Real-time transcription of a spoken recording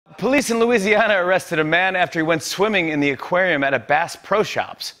Police in Louisiana arrested a man after he went swimming in the aquarium at a Bass Pro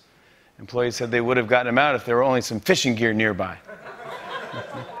Shops. Employees said they would have gotten him out if there were only some fishing gear nearby.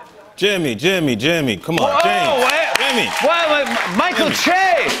 Jimmy, come on, Whoa, Jimmy. What? Michael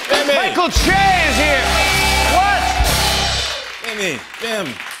Che! Jimmy. Michael Che is here! What?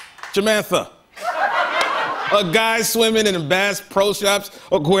 Jim, Jamantha. A guy swimming in a Bass Pro Shops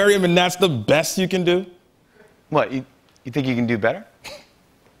aquarium, and that's the best you can do? What, you think you can do better?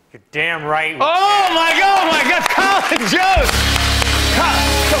 You're damn right. Oh my God, Colin Jost!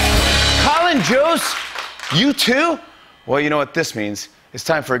 Colin Jost? You too? Well, you know what this means. It's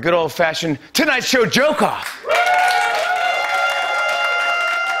time for a good old-fashioned Tonight Show joke-off.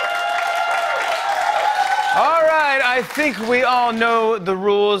 All right, I think we all know the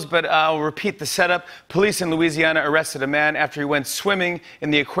rules, but I'll repeat the setup. Police in Louisiana arrested a man after he went swimming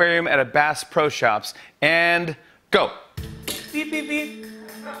in the aquarium at a Bass Pro Shops. And go. Beep, beep, beep.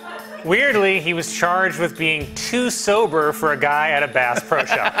 Weirdly, he was charged with being too sober for a guy at a Bass Pro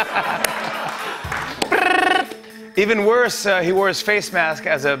Shop. Even worse, he wore his face mask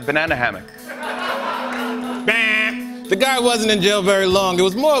as a banana hammock. The guy wasn't in jail very long. It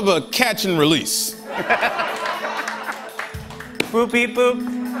was more of a catch and release. Boop, beep, boop.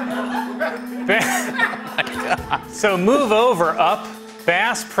 So move over, up.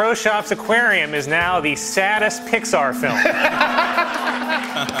 Bass Pro Shops Aquarium is now the saddest Pixar film.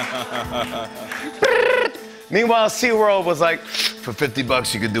 Meanwhile, SeaWorld was like, for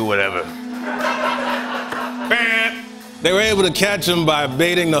 $50 you could do whatever. They were able to catch him by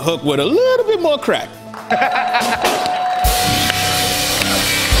baiting the hook with a little bit more crack.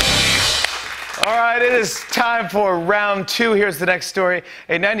 All right, it is time for round two. Here's the next story.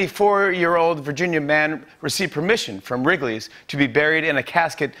 A 94-year-old Virginia man received permission from Wrigley's to be buried in a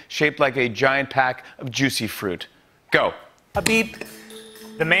casket shaped like a giant pack of juicy fruit. Go. A beep.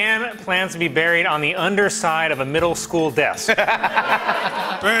 The man plans to be buried on the underside of a middle school desk.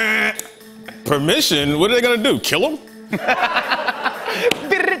 Permission? What are they gonna do? Kill him?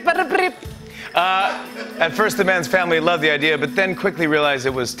 At first, the man's family loved the idea, but then quickly realized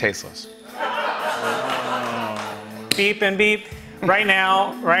it was tasteless. Beep and beep. Right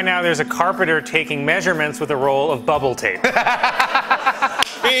now, there's a carpenter taking measurements with a roll of bubble tape.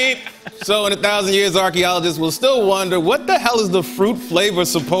 Beep. So in 1,000 years, archaeologists will still wonder, what the hell is the fruit flavor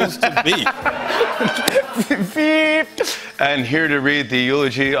supposed to be? Beep. And here to read the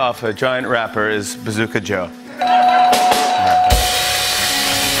eulogy of a giant rapper is Bazooka Joe.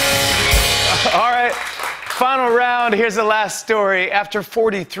 All right, final round. Here's the last story. After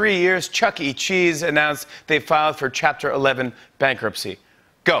 43 years, Chuck E. Cheese announced they filed for Chapter 11 bankruptcy.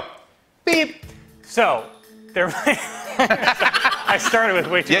 Go. Beep. So, I started with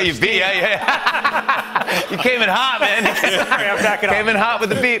way too much. You beat. Yeah. You came in hot, man. Sorry, I'm backing up. Came in hot with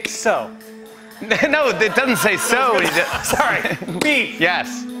the beep. So. No, it doesn't say so. Sorry. Beep.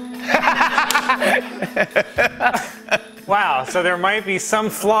 Yes. Wow, so there might be some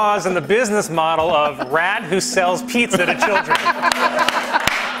flaws in the business model of rat who sells pizza to children.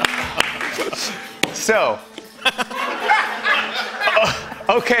 So.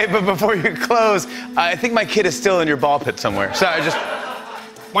 Okay, but before you close, I think my kid is still in your ball pit somewhere. Sorry, just...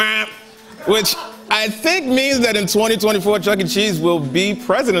 Which I think means that in 2024, Chuck E. Cheese will be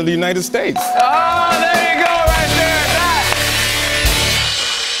president of the United States. Oh, there you go, right there.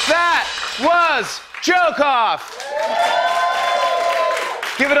 That was Joke Off.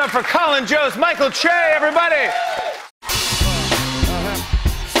 Give it up for Colin Jost, Michael Che, everybody.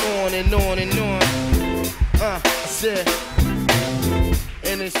 On and on and on. I said,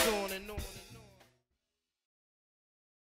 and it's on.